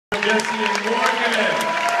Jesse and Morgan.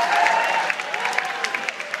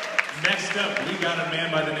 Next up, we got a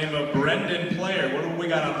man by the name of Brendan Player. What do we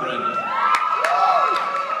got on Brendan?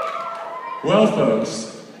 Well,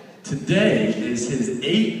 folks, today is his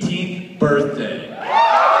 18th birthday.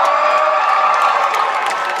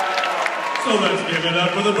 So let's give it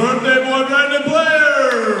up for the birthday boy, Brendan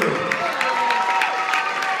Player!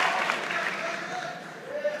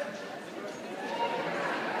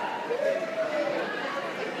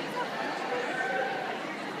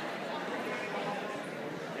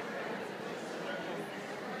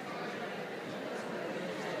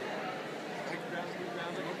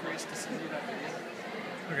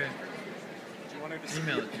 Okay. Do you want her to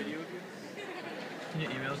email it to me? Can you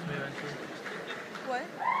email it to me eventually? What?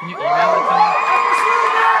 Can you email it to me?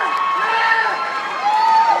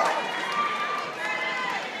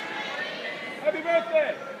 Happy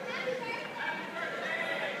birthday!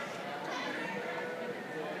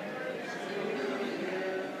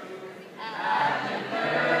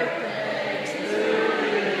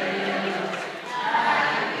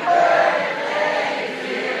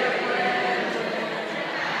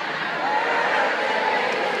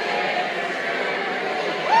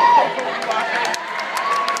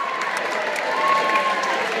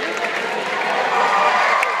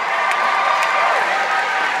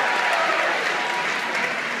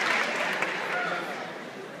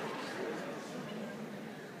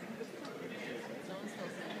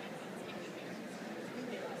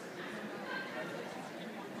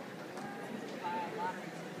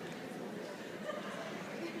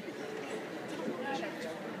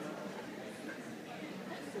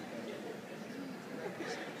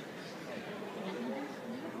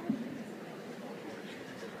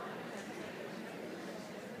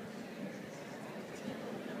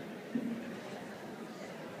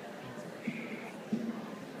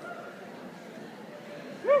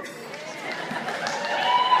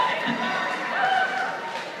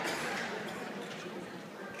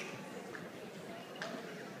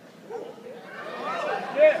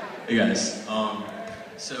 Hey guys,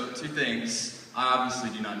 so two things. I obviously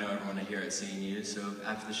do not know everyone here at CNU, so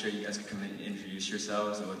after the show you guys can come in and introduce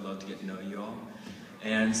yourselves. I would love to get to know you all.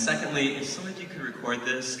 And secondly, if some of you could record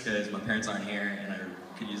this, because my parents aren't here and I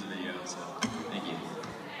could use a video, so thank you.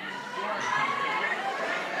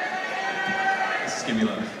 This is Give Me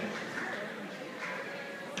Love.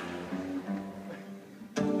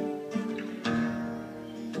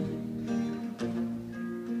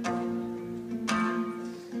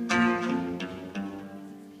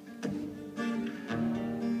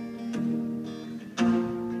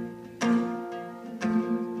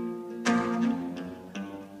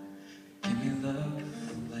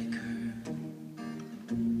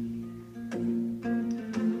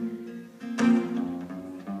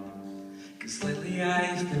 Lately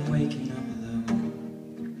I've been waking up alone.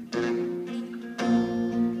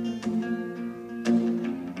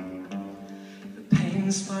 The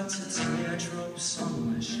pain spots its teardrops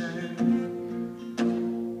on my shirt.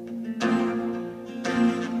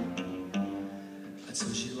 I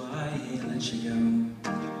told you I'd let you go.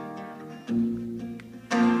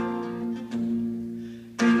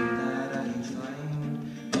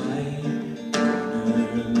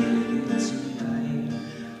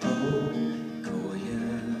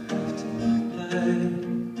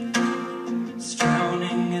 It's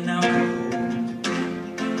drowning in alcohol.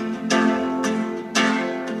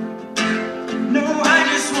 No, I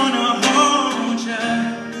just wanna hold you.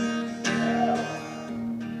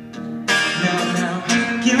 Now,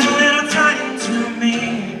 give a little time to me.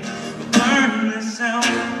 We'll burn this out.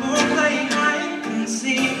 We'll play hide and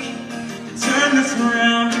seek. Turn this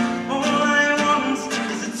around. All I want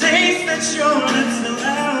is a taste that your lips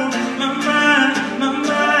allow. My mind, my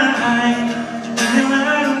mind.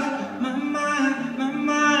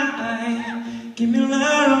 Give me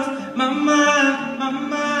love, my mind, my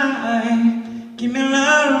mind. Give me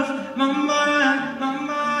love, my mind, my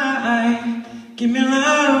mind. Give me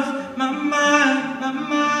love, my mind, my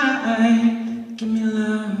mind. Give me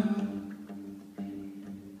love.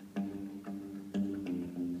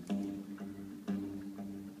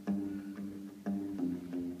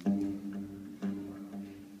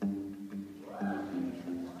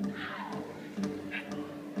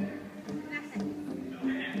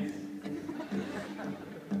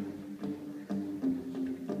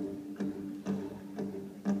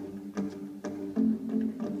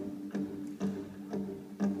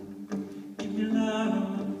 Give me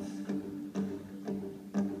love.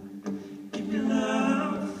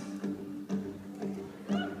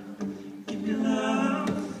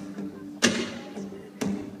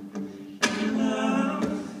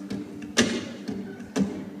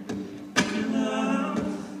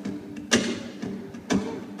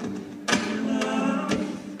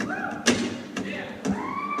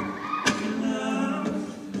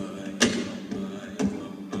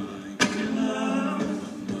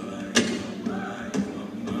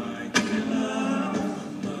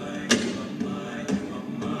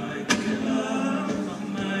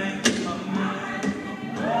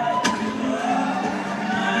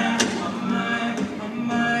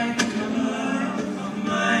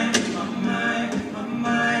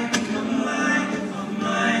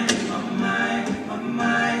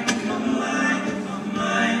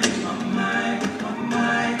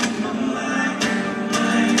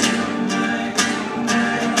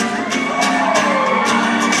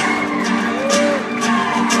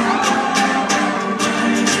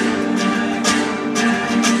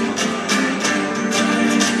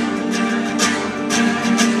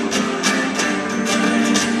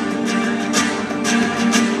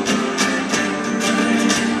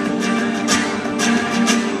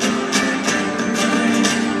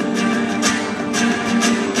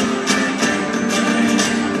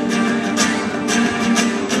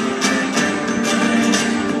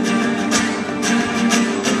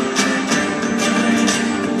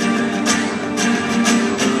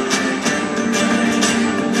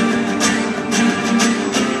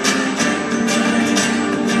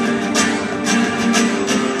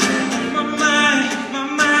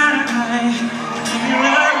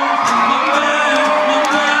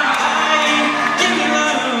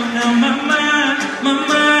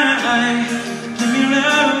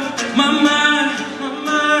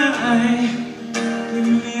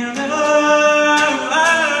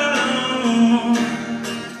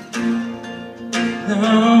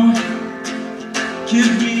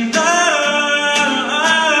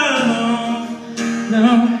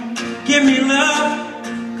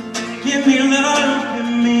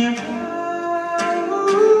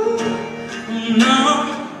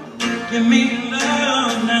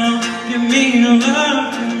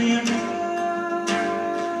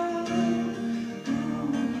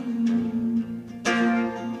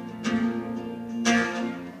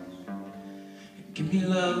 me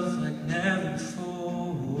love like never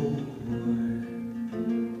before.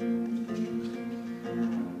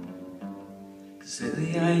 'Cause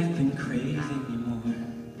lately I've been craving you more.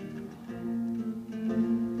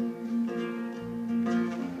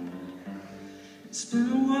 It's been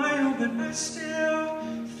a while, but I still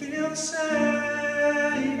feel the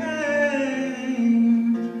same.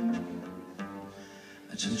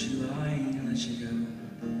 I told you I ain't let you go,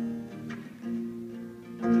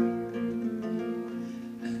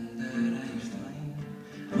 and that I find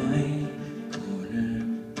my corner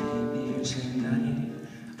in here tonight.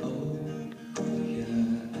 Oh yeah,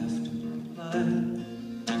 after my blood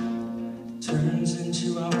turns into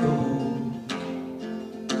alcohol,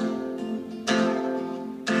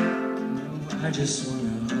 I just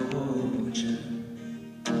wanna hold you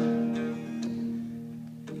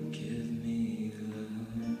and give me the love.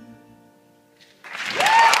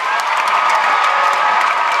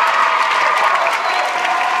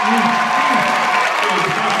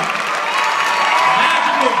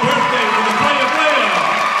 Magical birthday for the Playa Playa.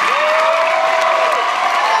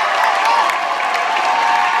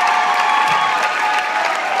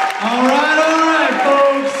 All right,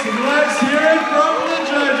 folks. Let's hear it from the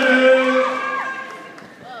judges.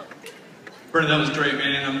 Brendan, that was great,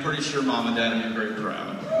 man. I'm pretty sure Mom and Dad would be very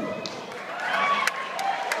proud.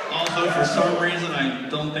 Also, for some reason, I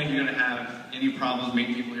don't think you're going to have any problems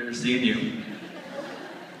meeting people here at CNU.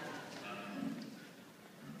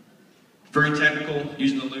 Very technical,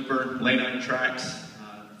 using the looper, laying down your tracks.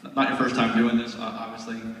 Not your first time doing this,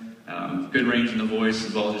 obviously. Good range in the voice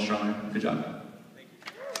as well as your strumming. Good job.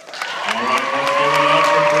 All right, let's give it up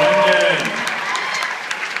for Brendan.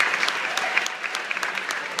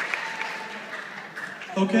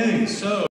 Okay, so